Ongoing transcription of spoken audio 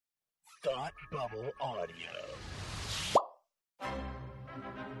Thought Bubble Audio.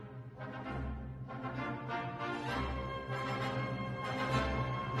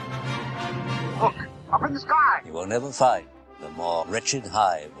 Look, up in the sky! You will never find the more wretched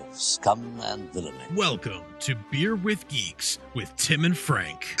hive of scum and villainy. Welcome to Beer with Geeks with Tim and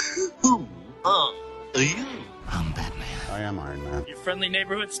Frank. Who are you? I'm Batman. I am Iron Man. Your friendly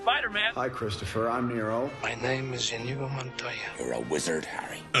neighborhood Spider-Man. Hi, Christopher. I'm Nero. My name is Inigo Montoya. You're a wizard,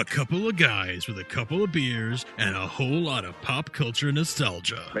 Harry. A couple of guys with a couple of beers and a whole lot of pop culture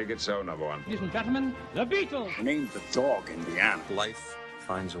nostalgia. Make it so, number one. Ladies and gentlemen, the Beatles. Name the dog in the animal. Life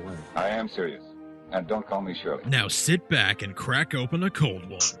finds a way. I am serious. And don't call me Shirley. Now sit back and crack open a cold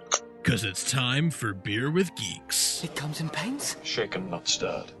one, because it's time for Beer with Geeks. It comes in pints? Shaken, not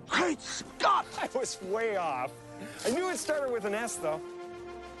stirred. Great Scott! I was way off. I knew it started with an S, though.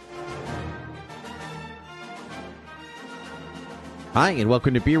 Hi, and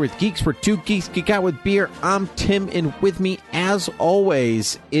welcome to Beer with Geeks, where two geeks geek out with beer. I'm Tim, and with me, as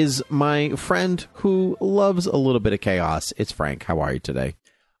always, is my friend who loves a little bit of chaos. It's Frank. How are you today?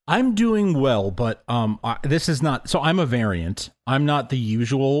 I'm doing well, but this is not... So I'm a variant. I'm not the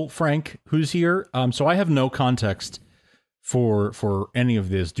usual Frank who's here, so I have no context for any of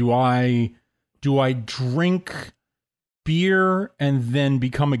this. Do I drink beer and then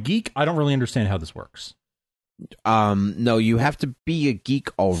become a geek? I don't really understand how this works. No, you have to be a geek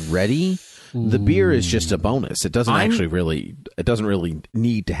already. The beer is just a bonus. It doesn't it doesn't really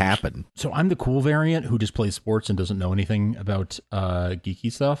need to happen. So I'm the cool variant who just plays sports and doesn't know anything about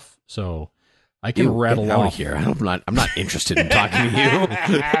geeky stuff. So I can rattle get out off of here. I'm not interested in talking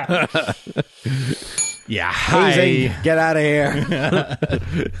to you. Yeah, Hazing, get out of here.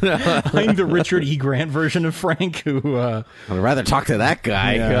 I'm the Richard E. Grant version of Frank who I'd rather talk to that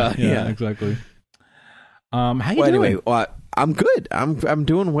guy. Yeah, exactly. How you doing? Anyway, I'm good. I'm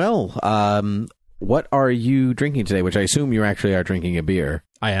doing well. What are you drinking today? Which I assume you actually are drinking a beer.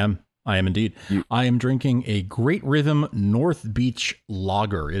 I am indeed. I am drinking a Great Rhythm North Beach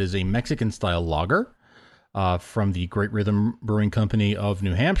Lager. It is a Mexican style lager from the Great Rhythm Brewing Company of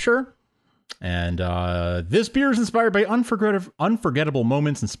New Hampshire. And this beer is inspired by unforgettable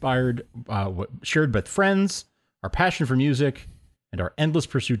moments shared with friends, our passion for music, and our endless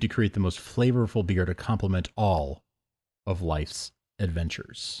pursuit to create the most flavorful beer to complement all of life's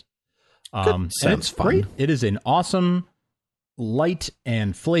adventures. Sounds fun. Great. It is an awesome, light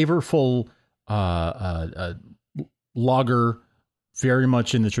and flavorful lager, very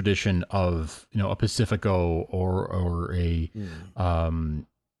much in the tradition of a Pacifico or a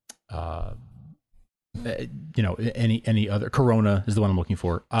any other. Corona is the one I'm looking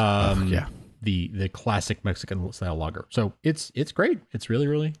for. The classic Mexican style lager. So it's great. It's really,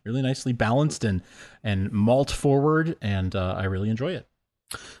 really, really nicely balanced and malt forward, and I really enjoy it.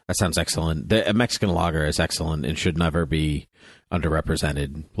 That sounds excellent. The Mexican lager is excellent and should never be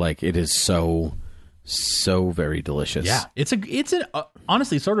underrepresented. Like, it is so very delicious. Yeah, it's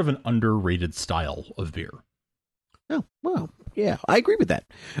honestly sort of an underrated style of beer. Oh, well, yeah, I agree with that.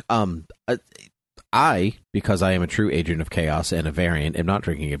 Because I am a true agent of chaos and a variant, am not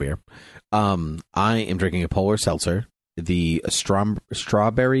drinking a beer. I am drinking a Polar Seltzer, the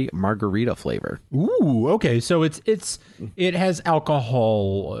strawberry margarita flavor. Ooh, okay. So it has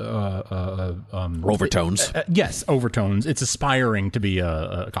alcohol overtones. Yes, overtones. It's aspiring to be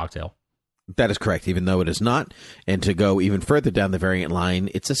a cocktail. That is correct, even though it is not. And to go even further down the variant line,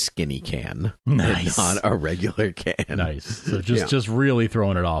 it's a skinny can, nice, not a regular can. Nice. So just really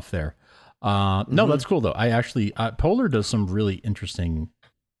throwing it off there. No, that's cool though. I actually Polar does some really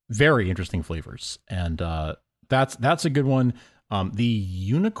very interesting flavors, and that's a good one. The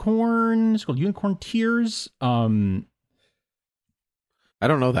unicorn, it's called Unicorn Tears. I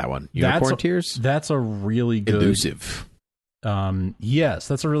don't know that one. Unicorn Tears. That's a really good, elusive. Yes,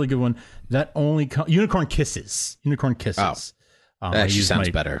 that's a really good one. That only Unicorn Kisses. Unicorn Kisses. Oh, that sounds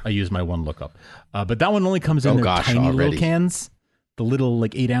better. I use my one lookup, but that one only comes in tiny little cans. The little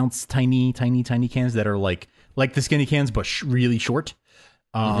 8-ounce tiny cans that are like the skinny cans, but really short.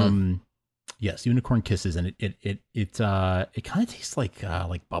 Yes, Unicorn Kisses, and it kind of tastes like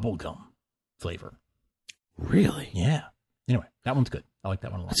bubble gum flavor. Really? Yeah. Anyway, that one's good. I like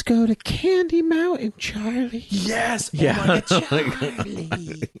that one a lot. Let's go to Candy Mountain, Charlie. Yes. Yeah.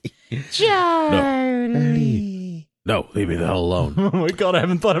 Charlie. No, leave me the hell alone. Oh my God, I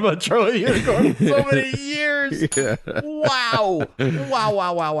haven't thought about Charlie the Unicorn in so many years. Yeah. Wow.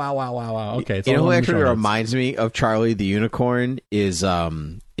 Okay. You know who actually reminds me of Charlie the Unicorn is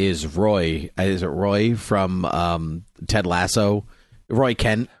Roy. Is it Roy from Ted Lasso? Roy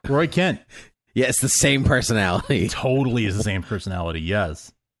Kent. Roy Kent. Yeah, it's the same personality. Totally is the same personality,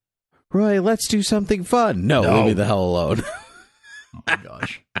 yes. Roy, let's do something fun. No, leave me the hell alone. Oh my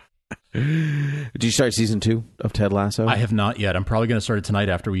gosh. Did you start season 2 of Ted Lasso? I have not yet. I'm probably going to start it tonight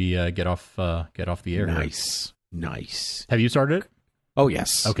after we get off the air. Nice. Have you started it? Oh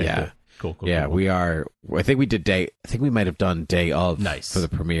yes. Okay. Yeah. Cool. Yeah, we are. I think we did day. I think we might have done day of Nice. for the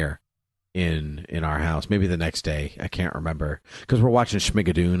premiere in our house. Maybe the next day. I can't remember because we're watching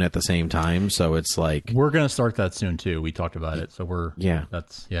Schmigadoon at the same time. So it's like we're going to start that soon too. We talked about it. So Yeah.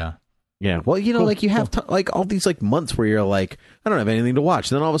 Well, you know, Cool, like you have like all these like months where you're like, I don't have anything to watch.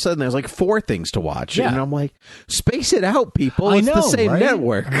 And then all of a sudden there's like 4 things to watch. Yeah. And I'm like, space it out, people. I It's know, the same right?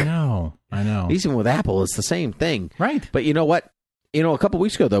 network. I know. Even with Apple, it's the same thing. Right. But you know what? You know, a couple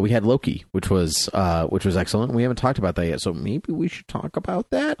weeks ago though, we had Loki, which was excellent. We haven't talked about that yet, so maybe we should talk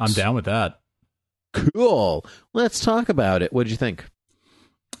about that. I'm down with that. Cool. Let's talk about it. What did you think?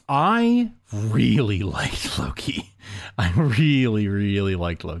 I really liked Loki. I really, really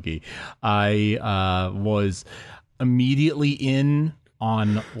liked Loki. I was immediately in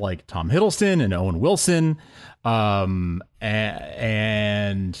on like Tom Hiddleston and Owen Wilson. And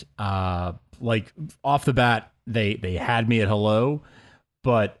like off the bat, they had me at hello.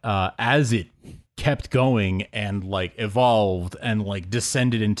 But as it kept going and like evolved and like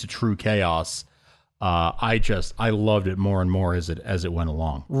descended into true chaos, I loved it more and more as it went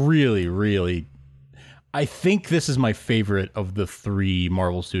along. Really, really, I think this is my favorite of the 3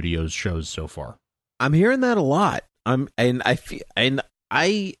 Marvel Studios shows so far. I'm hearing that a lot.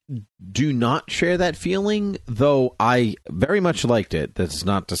 I do not share that feeling, though I very much liked it. That's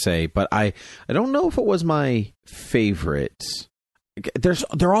not to say, but I don't know if it was my favorite.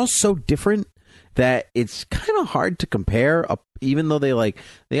 They're all so different that it's kind of hard to compare, even though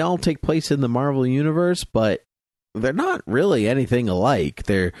they all take place in the Marvel universe, but they're not really anything alike.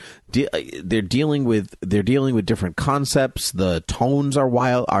 They're dealing with different concepts. The tones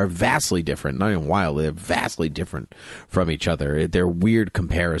are vastly different. Not even wild, they're vastly different from each other. They're weird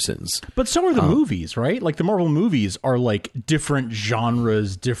comparisons. But so are the movies, right? Like the Marvel movies are like different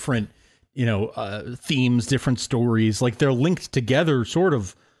genres, different themes, different stories. Like they're linked together, sort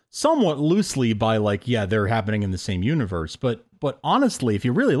of. Somewhat loosely by like, yeah, they're happening in the same universe. But honestly, if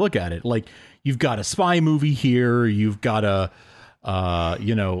you really look at it, like you've got a spy movie here, you've got a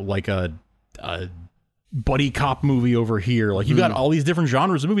buddy cop movie over here. Like you've got all these different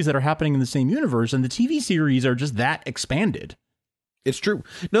genres of movies that are happening in the same universe, and the TV series are just that expanded. It's true.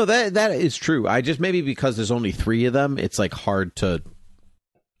 No, that is true. I just maybe because there's only 3 of them, it's like hard to.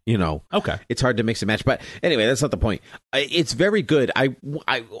 Okay. It's hard to mix and match. But anyway, that's not the point. It's very good. I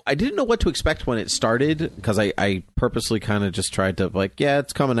didn't know what to expect when it started because I purposely kind of just tried to like, yeah,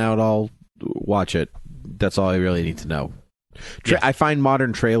 it's coming out. I'll watch it. That's all I really need to know. I find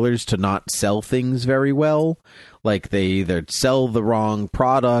modern trailers to not sell things very well. Like they either sell the wrong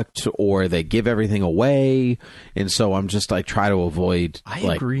product or they give everything away. And so I try to avoid. I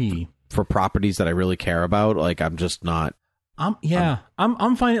agree. For properties that I really care about. Like I'm just not. I'm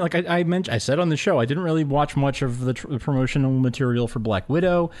finding, like I mentioned, I said on the show, I didn't really watch much of the promotional material for Black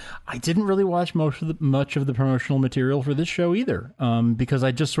Widow. I didn't really watch much of the promotional material for this show either, because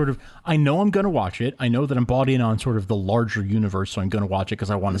I just I know I'm going to watch it. I know that I'm bought in on sort of the larger universe, so I'm going to watch it because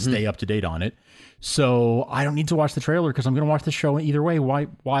I want to stay up to date on it. So I don't need to watch the trailer because I'm going to watch the show either way. Why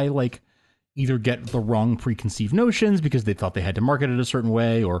like either get the wrong preconceived notions because they thought they had to market it a certain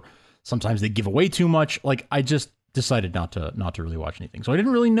way, or sometimes they give away too much. Like I just decided not to really watch anything. So I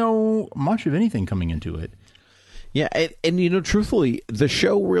didn't really know much of anything coming into it. Yeah, and truthfully, the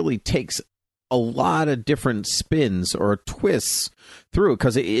show really takes a lot of different spins or twists through it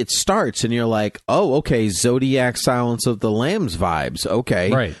because it starts and you're like, oh, okay, Zodiac Silence of the Lambs vibes. Okay,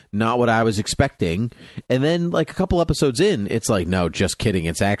 right. Not what I was expecting. And then like a couple episodes in, it's like, no, just kidding.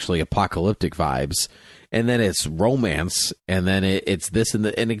 It's actually apocalyptic vibes. And then it's romance. And then it's this and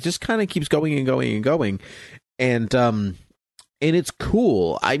it just kind of keeps going and going and going. And it's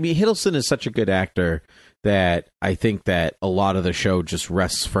cool. I mean, Hiddleston is such a good actor that I think that a lot of the show just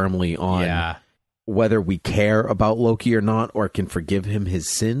rests firmly on whether we care about Loki or not, or can forgive him his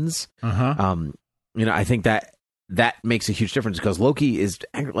sins. I think that makes a huge difference because Loki is,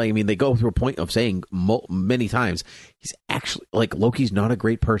 I mean, they go through a point of saying many times, he's actually, like, Loki's not a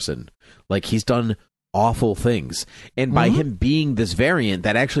great person. Like, he's done awful things. And by him being this variant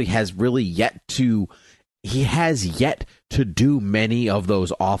that actually has really yet to do many of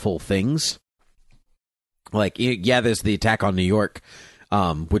those awful things. Like, yeah, there's the attack on New York,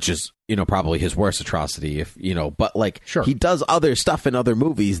 which is, probably his worst atrocity, but like, sure, he does other stuff in other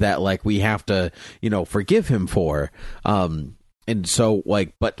movies that like we have to, forgive him for. And so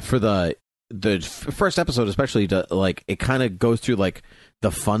like, but for the first episode, especially, it kind of goes through like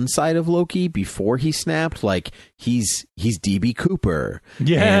the fun side of Loki before he snapped. Like he's DB Cooper.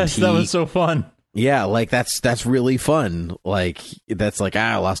 Yes, that was so fun. Yeah, like that's really fun. Like that's like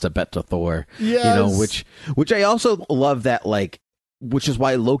I lost a bet to Thor. Yes. You know, which I also love that, like, which is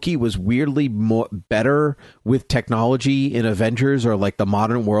why Loki was weirdly better with technology in Avengers or like the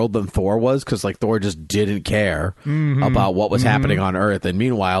modern world than Thor was, because like Thor just didn't care about what was happening on Earth, and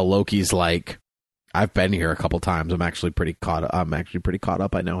meanwhile Loki's like, I've been here a couple times. I'm actually pretty caught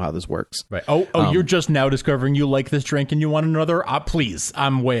up. I know how this works. Right. You're just now discovering you like this drink and you want another? Please,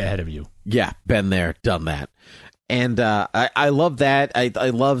 I'm way ahead of you. Yeah, been there, done that. And I love that. I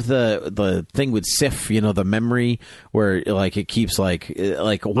love the thing with Sif, you know, the memory where like it keeps like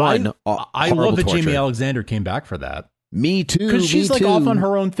one. I love that Jamie Alexander came back for that. Me too. Because she's like off on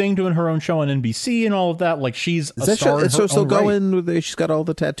her own thing, doing her own show on NBC and all of that. Like she's a star. So still going. She's got all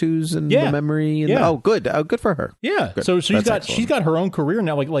the tattoos and the memory. And, oh, good. Good for her. Yeah. Good. So she's got her own career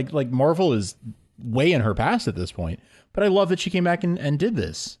now. Like Marvel is way in her past at this point. But I love that she came back and did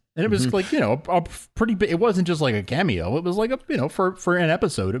this. And it was like, you know, a pretty big. It wasn't just like a cameo. It was like for an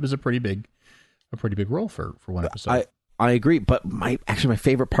episode, it was a pretty big role for one episode. I agree. But my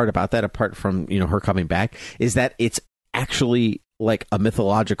favorite part about that, apart from, you know, her coming back, is that it's actually like a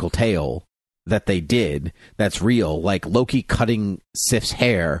mythological tale that they did that's real. Like Loki cutting Sif's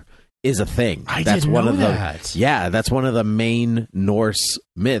hair is a thing. That's one of that. That's one of the main Norse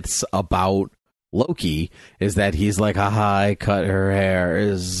myths about Loki, is that he's like, haha, I cut her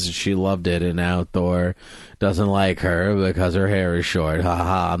hair, she loved it, and now Thor doesn't like her because her hair is short.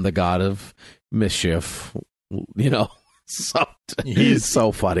 Haha, I'm the god of mischief. You know, he's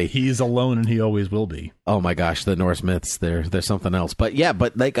so funny. He's alone and he always will be. Oh my gosh, the Norse myths, they're something else. But yeah,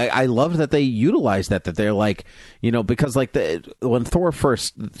 but like I love that they utilize that they're like, you know, because like when Thor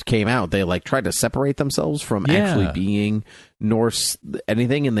first came out, they like tried to separate themselves from actually being Norse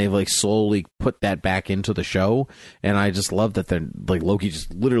anything, and they've like slowly put that back into the show. And I just love that they're like, Loki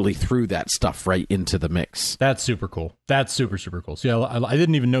just literally threw that stuff right into the mix. That's super cool. That's super cool. So yeah, I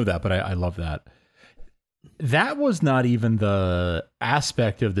didn't even know that, but I love that. That was not even the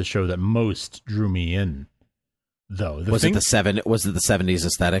aspect of the show that most drew me in, though. Was it the 70s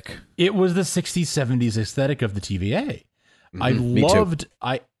aesthetic? It was the 60s, 70s aesthetic of the TVA. Mm-hmm.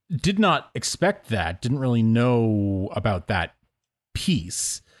 I did not expect that. Didn't really know about that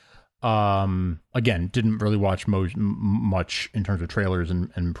piece. Again, didn't really watch much in terms of trailers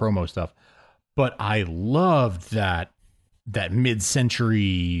and promo stuff, but I loved that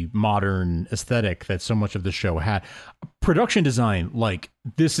mid-century modern aesthetic that so much of the show had. Production design, like,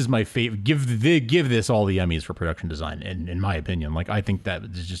 this is my favorite. Give this all the Emmys for production design, in my opinion. Like, I think that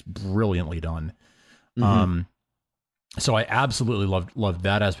is just brilliantly done. Mm-hmm. So I absolutely loved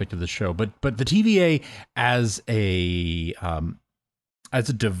that aspect of the show. But the TVA as a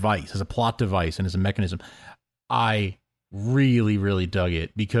device, as a plot device, and as a mechanism, I really, really dug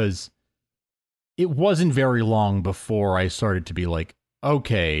it, because it wasn't very long before I started to be like,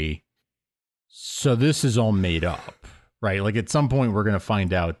 okay, so this is all made up, right? Like at some point we're going to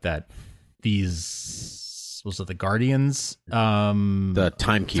find out that these, was it the Guardians? The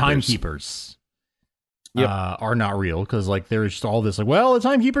Timekeepers. Yep. Are not real, because like there's just all this like, well, the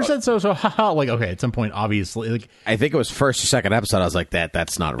Timekeeper said so haha. Like, okay, at some point, obviously, like I think it was first or second episode, I was like,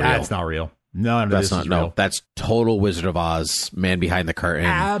 that's not real. That's not real. No, that's not. Real. No, that's total Wizard of Oz, man behind the curtain.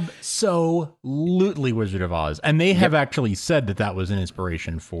 Absolutely Wizard of Oz, and they have actually said that was an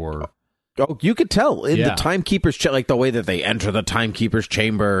inspiration for. Oh, you could tell in the Timekeeper's like the way that they enter the Timekeeper's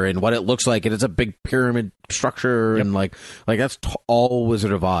chamber and what it looks like, and it's a big pyramid structure, and like that's all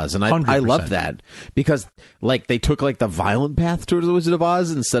Wizard of Oz, and I love that, because like they took like the violent path towards the Wizard of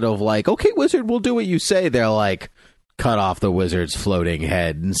Oz instead of like, okay, Wizard, we'll do what you say. They're like, cut off the wizard's floating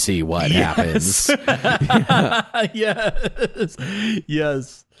head and see what happens.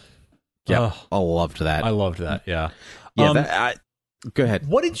 Yes. Yeah, I loved that. Yeah. Yeah. Go ahead.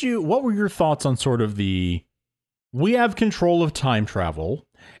 What were your thoughts on sort of we have control of time travel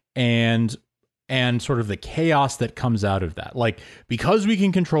and sort of the chaos that comes out of that? Like, because we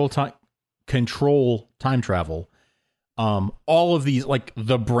can control time travel, all of these, like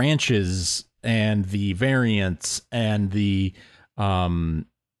the branches and the variants and the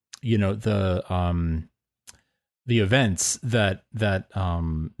events that the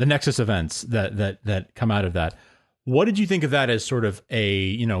Nexus events that come out of that. What did you think of that as sort of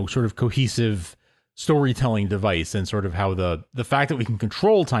a, sort of cohesive storytelling device, and sort of how the fact that we can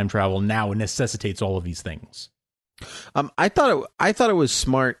control time travel now necessitates all of these things? I thought it was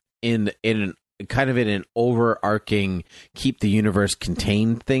smart in an overarching keep the universe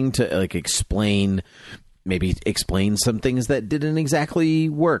contained thing to like explain maybe explain some things that didn't exactly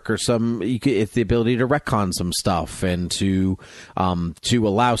work, or it's the ability to retcon some stuff, and to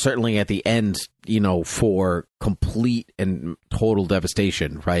allow, certainly at the end, for complete and total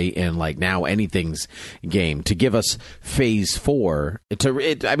devastation, right? And like, now anything's game, to give us phase 4.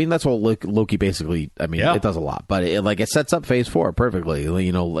 That's what Loki basically, it does a lot, but it sets up phase 4 perfectly.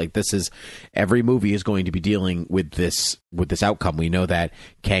 Like, this is, every movie is going to be dealing with this outcome. We know that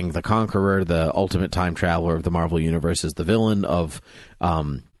Kang the Conqueror, the ultimate time traveler of the Marvel Universe, is the villain of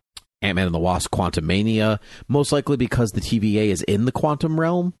Ant-Man and the Wasp: Quantumania, most likely because the TVA is in the quantum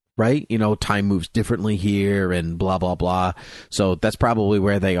realm, right? Time moves differently here, and blah, blah, blah. So that's probably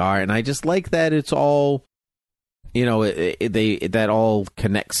where they are. And I just like that it's all, that all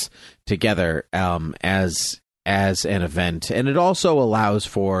connects together as an event. And it also allows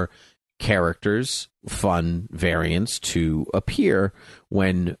for characters, fun variants to appear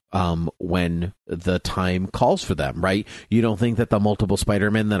when the time calls for them, right? You don't think that the multiple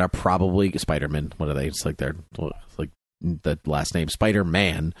Spider-Men that are probably Spider-Man, what are they? It's like the last name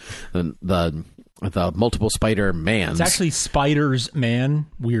Spider-Man, the multiple Spider-Mans. It's actually Spiders Man.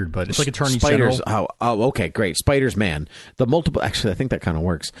 Weird, but it's like Attorney Spiders. General. Oh, okay, great. Spiders Man. The multiple. Actually, I think that kind of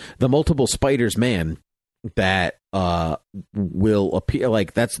works. The multiple Spiders Man that will appear,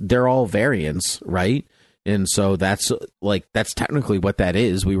 like, they're all variants, right? And so that's technically what that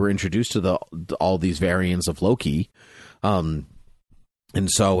is. We were introduced to all these variants of Loki. And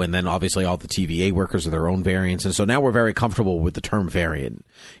then obviously all the TVA workers are their own variants. And so now we're very comfortable with the term variant.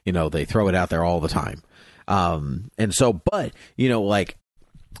 They throw it out there all the time. But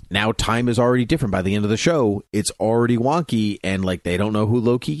now time is already different. By the end of the show, it's already wonky, and like, they don't know who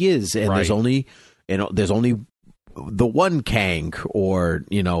Loki is. And there's only the one Kang, or,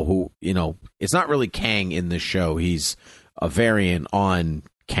 it's not really Kang in this show. He's a variant on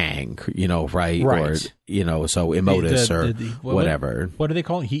Kang, right? Or, so Imodus whatever. What do they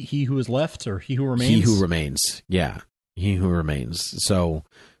call it? He who is left, or he who remains? He who remains. Yeah. He who remains. So,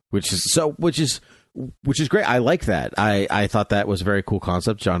 which is great. I like that. I thought that was a very cool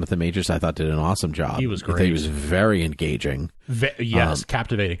concept. Jonathan Majors, I thought, did an awesome job. He was great. He was very engaging. Yes,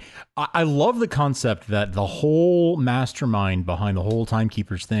 captivating. I love the concept that the whole mastermind behind the whole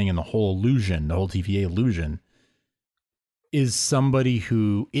Timekeepers thing and the whole illusion, the whole TVA illusion, is somebody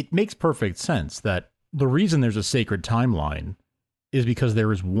who, it makes perfect sense that the reason there's a sacred timeline is because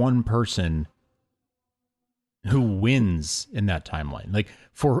there is one person who wins in that timeline. Like,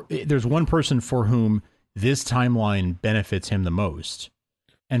 there's one person for whom this timeline benefits him the most.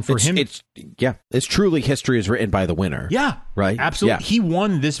 And for him, it's truly history is written by the winner. Yeah. Right? Absolutely. Yeah. He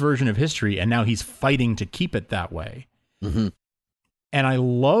won this version of history, and now he's fighting to keep it that way. Mm-hmm. And I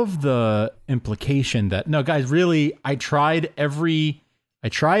love the implication that, no, guys, really, I tried every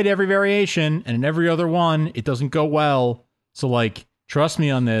variation, and in every other one, it doesn't go well. So, like, trust me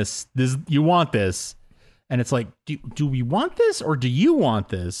on this. You want this. And it's like, do we want this, or do you want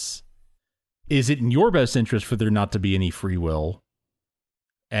this? Is it in your best interest for there not to be any free will?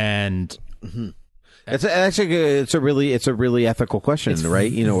 And it's a really ethical question,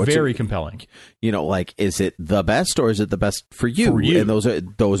 right? Very compelling. Like, is it the best, or is it the best for you? And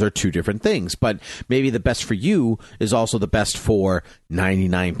those are two different things. But maybe the best for you is also the best for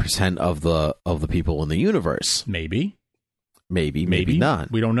 99% of the people in the universe. Maybe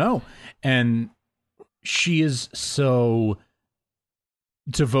not. We don't know. And she is so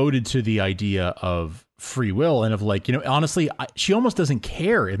devoted to the idea of free will, and of, like, honestly, she almost doesn't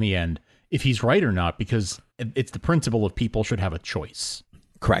care in the end if he's right or not, because it's the principle of people should have a choice.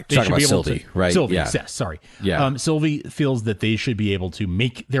 Correct. Talking about Sylvie, right? Sylvie, yeah. Yes, sorry. Yeah. Sylvie feels that they should be able to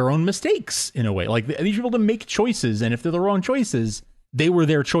make their own mistakes in a way. Like, they should be able to make choices, and if they're the wrong choices, they were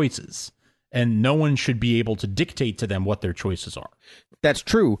their choices. And no one should be able to dictate to them what their choices are. That's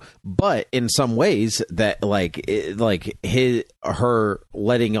true, but in some ways, that her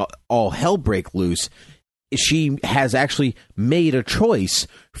letting all hell break loose, she has actually made a choice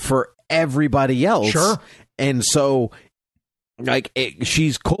for everybody else. Sure. And so, like,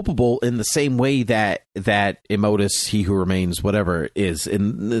 she's culpable in the same way that Imodus, he who remains, whatever, is,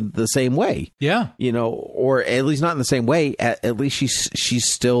 in the same way. Yeah. Or at least not in the same way. At least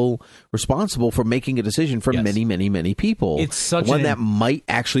she's still responsible for making a decision for many, many, many people. It's such one that might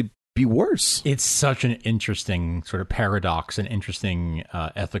actually be worse. It's such an interesting sort of paradox, and interesting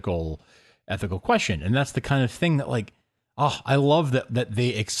ethical question. And that's the kind of thing that, like, I love that they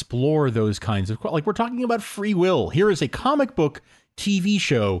explore those kinds of, like, we're talking about free will. Here is a comic book TV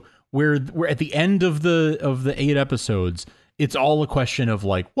show where at the end of the 8 episodes, it's all a question of,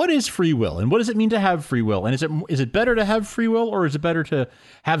 like, what is free will, and what does it mean to have free will, and is it better to have free will, or is it better to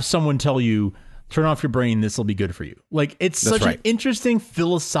have someone tell you turn off your brain. This will be good for you. Like, it's such an interesting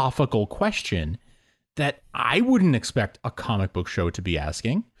philosophical question that I wouldn't expect a comic book show to be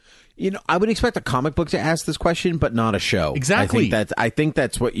asking. You know, I would expect a comic book to ask this question, but not a show. Exactly. I think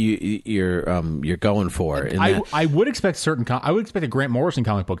that's what you're going for. I would expect I would expect a Grant Morrison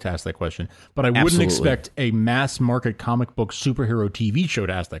comic book to ask that question, but I wouldn't expect a mass market comic book superhero TV show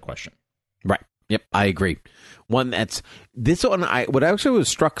to ask that question. Right. Yep, I agree. What actually was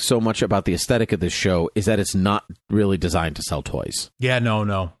struck so much about the aesthetic of this show is that it's not really designed to sell toys. Yeah,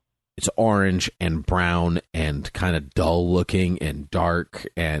 no. It's orange and brown and kind of dull looking and dark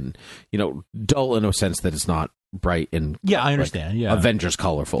and, you know, dull in a sense that it's not bright and I understand. Like Avengers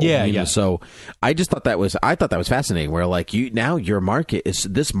colorful. Yeah. So I just thought that was fascinating. Where like your market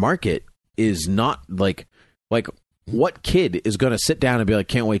is not like what kid is going to sit down and be like,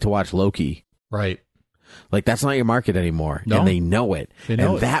 can't wait to watch Loki. Right. Like, that's not your market anymore, and they know it.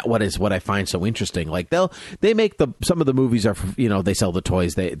 What I find so interesting. Like, they make some of the movies are for, you know, they sell the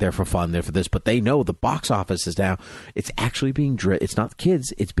toys, they're for fun, they're for this, but they know the box office is down. It's actually being it's not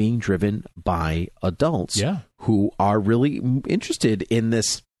kids, it's being driven by adults who are really interested in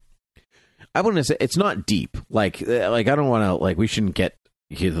this. I wouldn't say it's not deep. Like I don't want to, like, we shouldn't get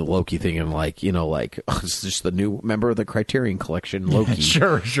the Loki thing and like, you know, like, oh, it's just the new member of the Criterion Collection, Loki.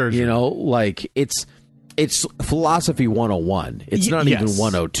 Sure. You know, like it's philosophy 101. It's not even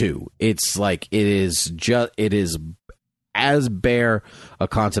 102. It's like it is as bare a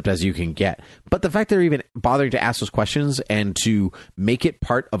concept as you can get. But the fact they're even bothering to ask those questions and to make it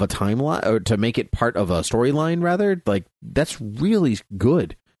part of a timeline, or to make it part of a storyline rather, like, that's really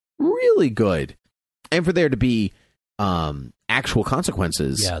good. Really good. And for there to be actual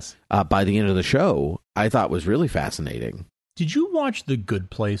consequences by the end of the show, I thought was really fascinating. Did you watch The Good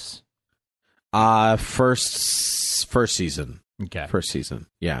Place? First season. Okay. First season.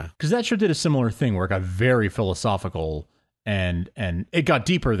 Yeah. Because that show did a similar thing where it got very philosophical and it got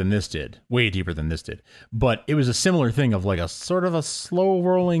deeper than this did. Way deeper than this did. But it was a similar thing of like a sort of a slow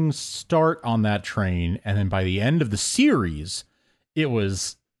rolling start on that train. And then by the end of the series, it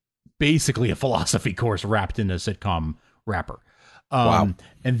was basically a philosophy course wrapped in a sitcom wrapper. Wow.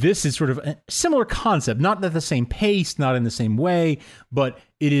 And this is sort of a similar concept, not at the same pace, not in the same way, but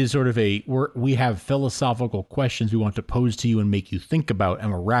it is sort of we have philosophical questions we want to pose to you and make you think about, and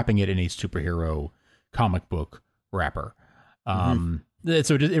we're wrapping it in a superhero comic book wrapper.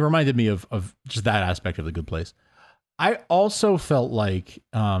 So it reminded me of just that aspect of The Good Place. I also felt like,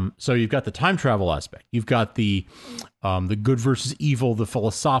 so you've got the time travel aspect, you've got the good versus evil, the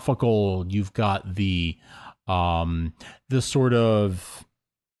philosophical, you've got the sort of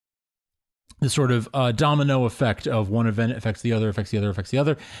domino effect of one event affects the other, affects the other, affects the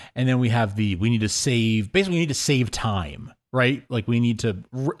other. And then we have we need to save time, right? Like we need to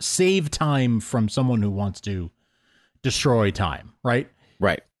save time from someone who wants to destroy time, right?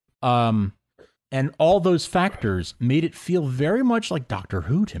 Right. And all those factors made it feel very much like Doctor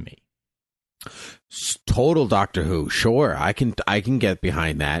Who to me. Total Doctor Who. Sure. I can get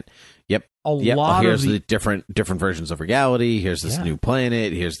behind that. Yep. Here's the different versions of reality. Here's this new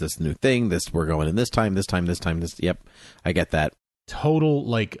planet. Here's this new thing. We're going in this time. Yep. I get that. Total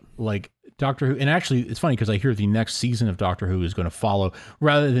like Doctor Who. And actually, it's funny because I hear the next season of Doctor Who is going to follow,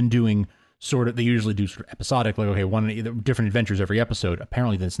 rather than doing they usually do sort of episodic, like, okay, one different adventures every episode.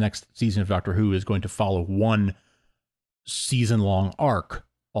 Apparently, this next season of Doctor Who is going to follow one season-long arc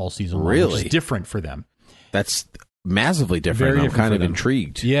all season long, which is different for them. That's massively different. I'm kind of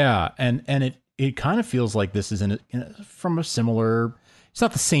intrigued. Yeah, and it kind of feels like this is from a similar. It's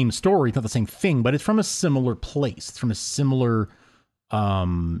not the same story, it's not the same thing, but it's from a similar place. It's from a similar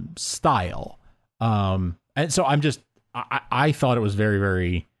style. And so I thought it was very,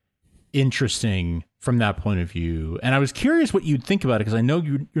 very interesting from that point of view. And I was curious what you'd think about it, because I know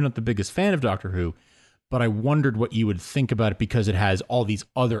you're not the biggest fan of Doctor Who, but I wondered what you would think about it, because it has all these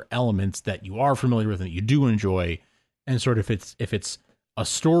other elements that you are familiar with and that you do enjoy. And sort of if it's a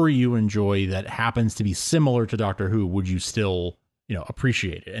story you enjoy that happens to be similar to Doctor Who, would you still,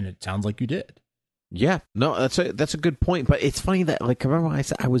 appreciate it? And it sounds like you did. Yeah, no, that's a good point. But it's funny that, like, remember when I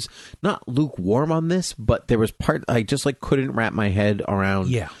said I was not lukewarm on this, but there was part I just couldn't wrap my head around.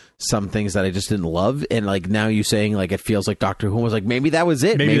 Yeah. Some things that I just didn't love, and like now you saying like it feels like Doctor Who was like maybe that was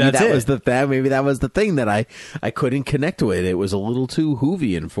it. Maybe that was the thing that I couldn't connect with. It was a little too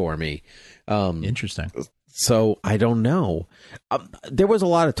Whovian for me. Interesting. So I don't know. There was a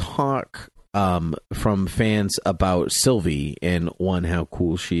lot of talk from fans about Sylvie and how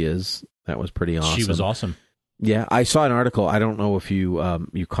cool she is. That was pretty awesome. She was awesome. Yeah, I saw an article. I don't know if you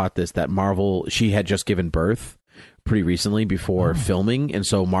caught this. That Marvel, she had just given birth, pretty recently before filming, and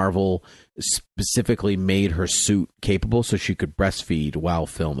so Marvel specifically made her suit capable so she could breastfeed while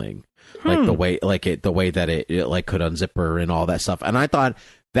filming, like the way that it like could unzip her and all that stuff. And I thought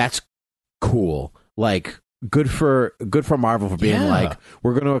that's cool. Like good for Marvel for being like,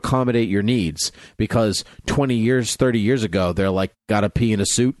 we're going to accommodate your needs, because 30 years ago they're like, gotta pee in a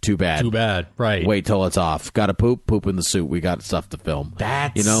suit, too bad, right? Wait till it's off. Gotta poop in the suit. We got stuff to film.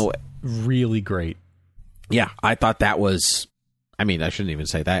 That's really great. Yeah, I thought that was. I mean, I shouldn't even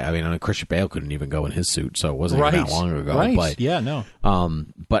say that. I mean, Christian Bale couldn't even go in his suit, so it wasn't even that long ago. Right? But yeah, no.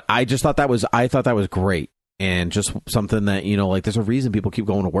 But I just thought that was. I thought that was great, and just something that, you know, like, there's a reason people keep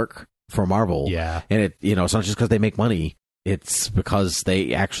going to work for Marvel. Yeah, and it, you know, it's not just because they make money. It's because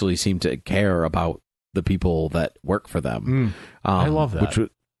they actually seem to care about the people that work for them. I love that.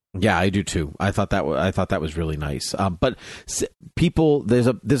 Yeah, I do too. I thought that was really nice. But people, there's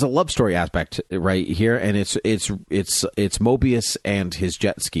a love story aspect right here, and it's Mobius and his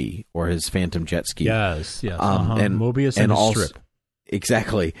jet ski, or his phantom jet ski. Yes. And Mobius and his also, strip.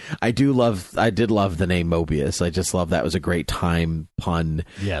 Exactly. I did love the name Mobius. I just love that was a great time pun.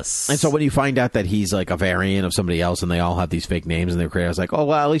 Yes. And so when you find out that he's like a variant of somebody else, and they all have these fake names, and they're created, I was like, oh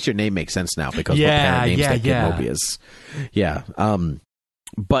well, at least your name makes sense now, because what parent names that kid Mobius? Yeah.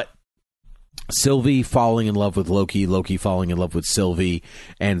 But Sylvie falling in love with Loki, Loki falling in love with Sylvie,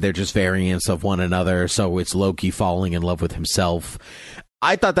 and they're just variants of one another. So it's Loki falling in love with himself.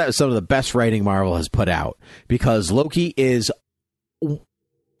 I thought that was some of the best writing Marvel has put out, because Loki is 100%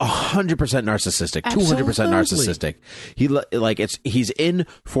 narcissistic, 200% narcissistic. He's in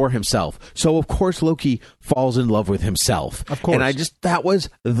for himself. So of course Loki falls in love with himself. Of course. And that was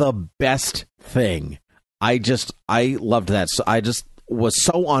the best thing. I loved that. So I just was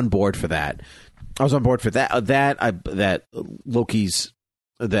so on board for that. I was on board for that. That Loki's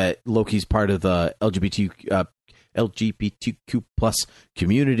part of the LGBTQ plus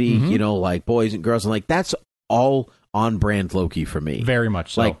community. You know, like boys and girls, and like that's all on brand Loki for me. Very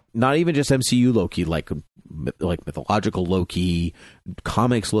much so. Like not even just MCU Loki, like mythological Loki,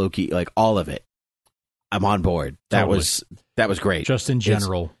 comics Loki, like all of it. I'm on board. That was great. Just in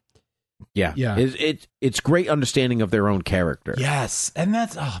general. Yeah. It's great understanding of their own character. Yes, and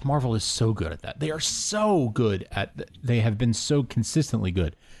that's Marvel is so good at that. They are so good at. They have been so consistently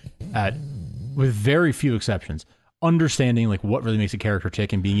good at, with very few exceptions, understanding like what really makes a character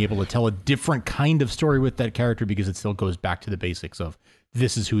tick, and being able to tell a different kind of story with that character, because it still goes back to the basics of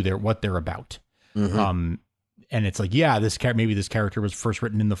this is what they're about. And it's like, yeah, maybe this character was first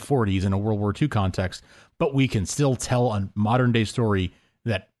written in the 40s in a World War II context, but we can still tell a modern day story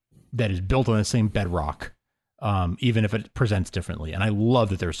that is built on the same bedrock, even if it presents differently. And I love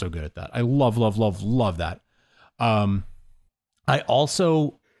that they're so good at that. I love that. I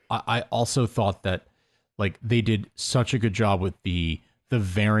also thought that like they did such a good job with the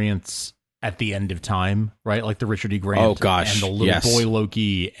variants at the end of time, right? Like the Richard E. Grant and the little boy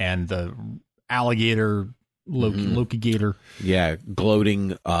Loki and the alligator Loki Gator. Yeah,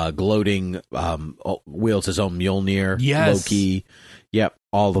 gloating, wields his own Mjolnir. Yes. Loki. Yep,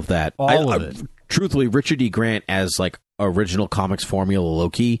 all of that. All of it. Truthfully, Richard E. Grant as like original comics formula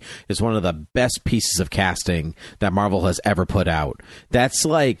Loki is one of the best pieces of casting that Marvel has ever put out. That's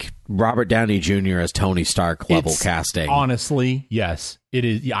like Robert Downey Jr. as Tony Stark level casting. Honestly, yes, it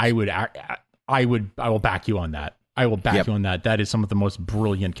is. I will back you on that. I will back you on that. That is some of the most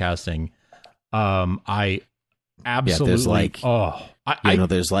brilliant casting. I absolutely. There's like,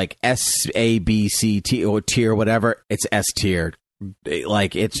 there's like S, A, B, C, T, or tier, whatever. It's S tier.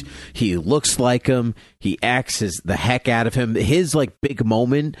 Like he looks like him. He acts the heck out of him. His like big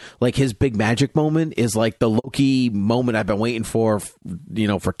moment, like his big magic moment, is like the Loki moment I've been waiting for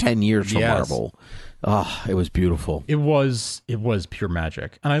 10 years from Marvel. Oh, it was beautiful. It was pure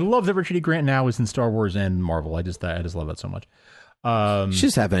magic, and I love that Richard E. Grant now is in Star Wars and Marvel. I just love that so much. He's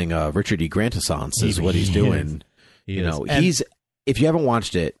just having a Richard E. Grant-assance is what he's doing. He's if you haven't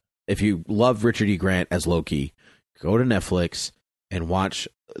watched it, if you love Richard E. Grant as Loki, go to Netflix and watch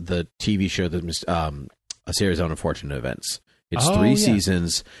the TV show, A Series of Unfortunate Events. It's 3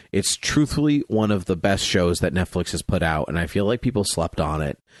 seasons. It's truthfully one of the best shows that Netflix has put out, and I feel like people slept on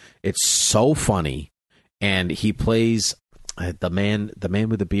it. It's so funny, and he plays the man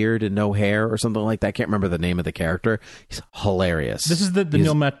with the beard and no hair or something like that. I can't remember the name of the character. He's hilarious. This is the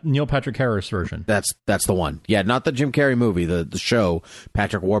Neil Patrick Harris version. That's the one. Yeah, not the Jim Carrey movie. The show.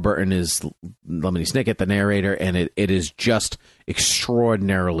 Patrick Warburton is Lemony Snicket, the narrator, and it is just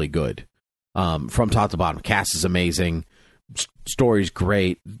extraordinarily good, from top to bottom. Cast is amazing. Story's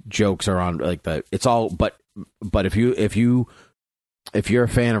great. Jokes are on like it's all. But if you're a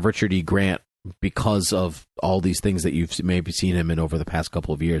fan of Richard E. Grant because of all these things that you've maybe seen him in over the past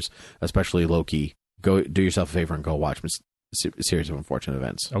couple of years, especially Loki, go do yourself a favor and go watch Series of Unfortunate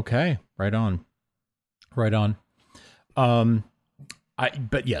Events. Okay, right on. But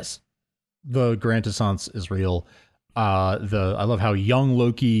yes, the Grandissance is real. I love how young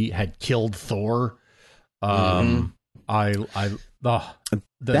Loki had killed Thor. That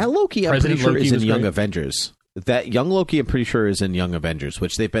Loki, I'm pretty sure, Loki is in was Young great. Avengers. That young Loki, I'm pretty sure, is in Young Avengers,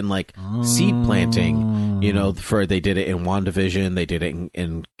 which they've been like seed planting. They did it in WandaVision, they did it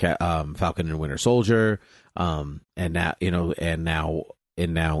in Falcon and Winter Soldier, and now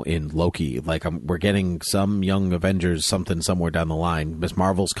in Loki. Like we're getting some Young Avengers something somewhere down the line. Miss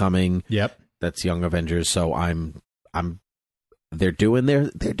Marvel's coming. Yep, that's Young Avengers. So they're doing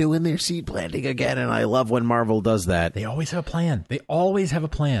their seed planting again, and I love when Marvel does that. They always have a plan.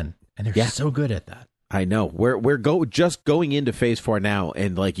 And they're so good at that. I know. We're just going into phase 4 now,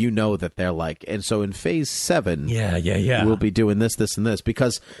 and that they're like, and so in phase 7, we'll be doing this, and this,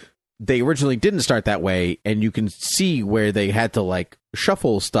 because they originally didn't start that way, and you can see where they had to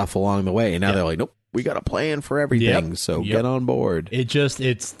shuffle stuff along the way, and now they're like, nope, we got a plan for everything, get on board.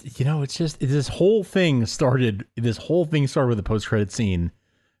 This whole thing started with a post-credit scene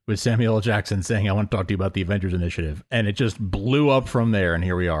with Samuel L. Jackson saying, I want to talk to you about the Avengers Initiative, and it just blew up from there, and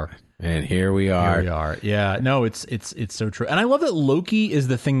here we are. Yeah, no, it's so true. And I love that Loki is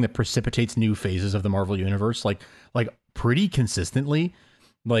the thing that precipitates new phases of the Marvel universe, like pretty consistently,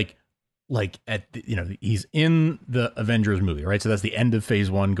 he's in the Avengers movie, right? So that's the end of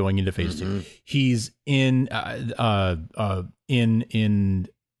phase 1 going into phase 2. He's in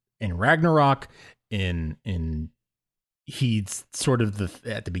Ragnarok, he's sort of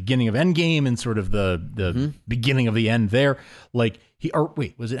at the beginning of Endgame and sort of the beginning of the end there. Was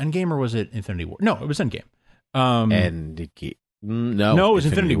it Endgame or was it Infinity War? No, it was Endgame. No, it was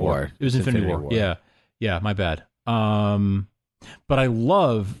Infinity War. It was Infinity War. Yeah, my bad. But I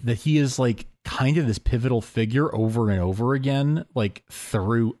love that he is kind of this pivotal figure over and over again,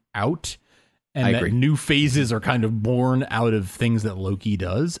 throughout. And I that agree. New phases are kind of born out of things that Loki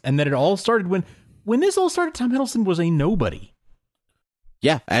does. And that it all started when this all started, Tom Hiddleston was a nobody.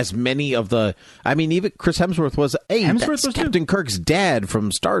 Yeah, as many of even Chris Hemsworth was. That's Captain Kirk's dad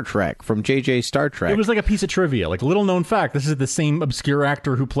from Star Trek, from JJ Star Trek. It was like a piece of trivia, little known fact. This is the same obscure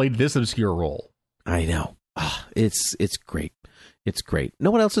actor who played this obscure role. I know. It's great. It's great.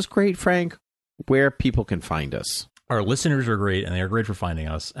 No one else is great, Frank. Where people can find us. Our listeners are great, and they are great for finding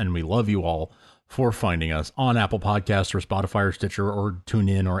us, and we love you all for finding us on Apple Podcasts or Spotify or Stitcher or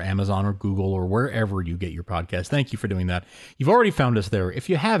TuneIn or Amazon or Google or wherever you get your podcast. Thank you for doing that. You've already found us there. If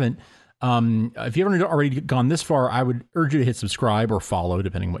you haven't already gone this far, I would urge you to hit subscribe or follow,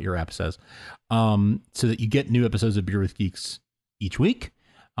 depending on what your app says, so that you get new episodes of Beer with Geeks each week.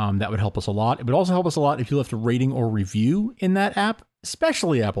 That would help us a lot. It would also help us a lot if you left a rating or review in that app,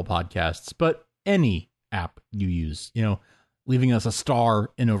 especially Apple Podcasts, but any app you use, leaving us a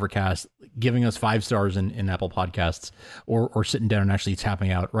star in Overcast, giving us 5 stars in Apple Podcasts, or sitting down and actually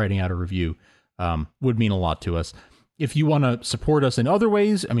writing out a review, would mean a lot to us. If you want to support us in other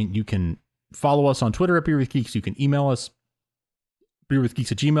ways, you can follow us on Twitter at Beer with Geeks. You can email us,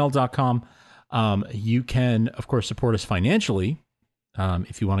 beerwithgeeks@gmail.com. You can, of course, support us financially.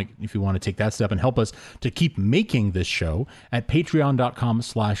 If you want to take that step and help us to keep making this show at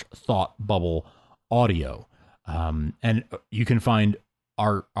patreon.com/thoughtbubbleaudio. And you can find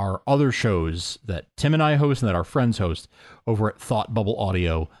our other shows that Tim and I host and that our friends host over at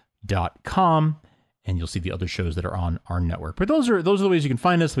thoughtbubbleaudio.com. And you'll see the other shows that are on our network. But those are the ways you can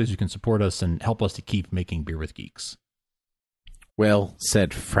find us, the ways you can support us and help us to keep making Beer with Geeks. Well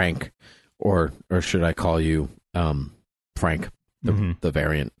said, Frank, or should I call you Frank? The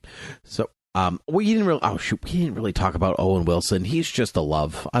variant. So, we didn't really talk about Owen Wilson. He's just a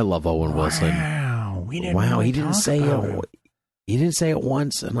love. I love Owen Wilson. He didn't say it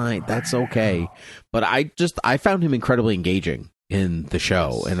once, and that's okay. But I found him incredibly engaging in the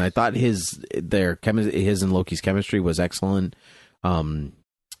show, and I thought his and Loki's chemistry was excellent.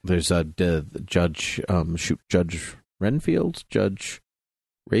 There's Judge Renfield, Judge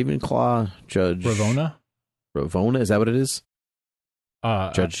Ravenclaw, Judge Ravonna, is that what it is?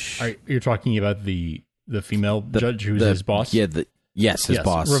 Judge, you're talking about the female judge who's his boss? Yeah, his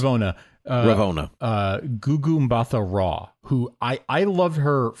boss. Ravonna. Gugu Mbatha Raw, who I love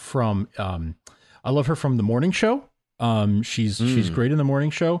her from the morning show. She's great in the morning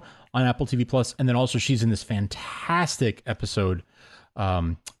show on Apple TV Plus, and then also she's in this fantastic episode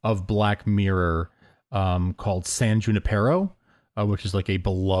of Black Mirror called San Junipero, which is like a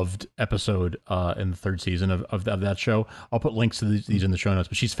beloved episode in the third season of that show. I'll put links to these in the show notes,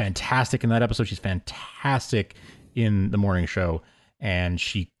 but she's fantastic in that episode. She's fantastic in the morning show, and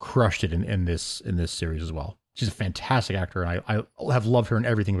she crushed it in this series as well. She's a fantastic actor, and I have loved her in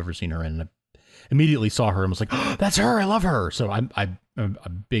everything I've ever seen her in. And I immediately saw her and was like, oh, that's her. I love her. So I'm a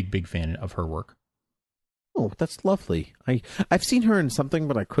big fan of her work. Oh, that's lovely. I've seen her in something,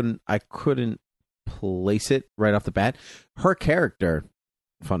 but I couldn't place it right off the bat. Her character,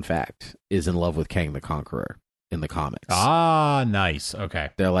 fun fact, is in love with Kang the Conqueror in the comics. Ah, nice. Okay.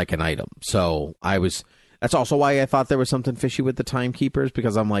 They're like an item. So that's also why I thought there was something fishy with the Timekeepers,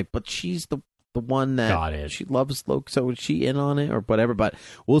 because I'm like, but she's the one that she loves Loki, so is she in on it or whatever? But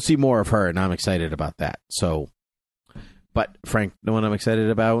we'll see more of her, and I'm excited about that. So, but Frank, the one I'm excited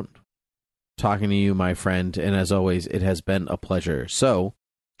about, talking to you, my friend, and as always, it has been a pleasure. So,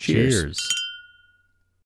 cheers.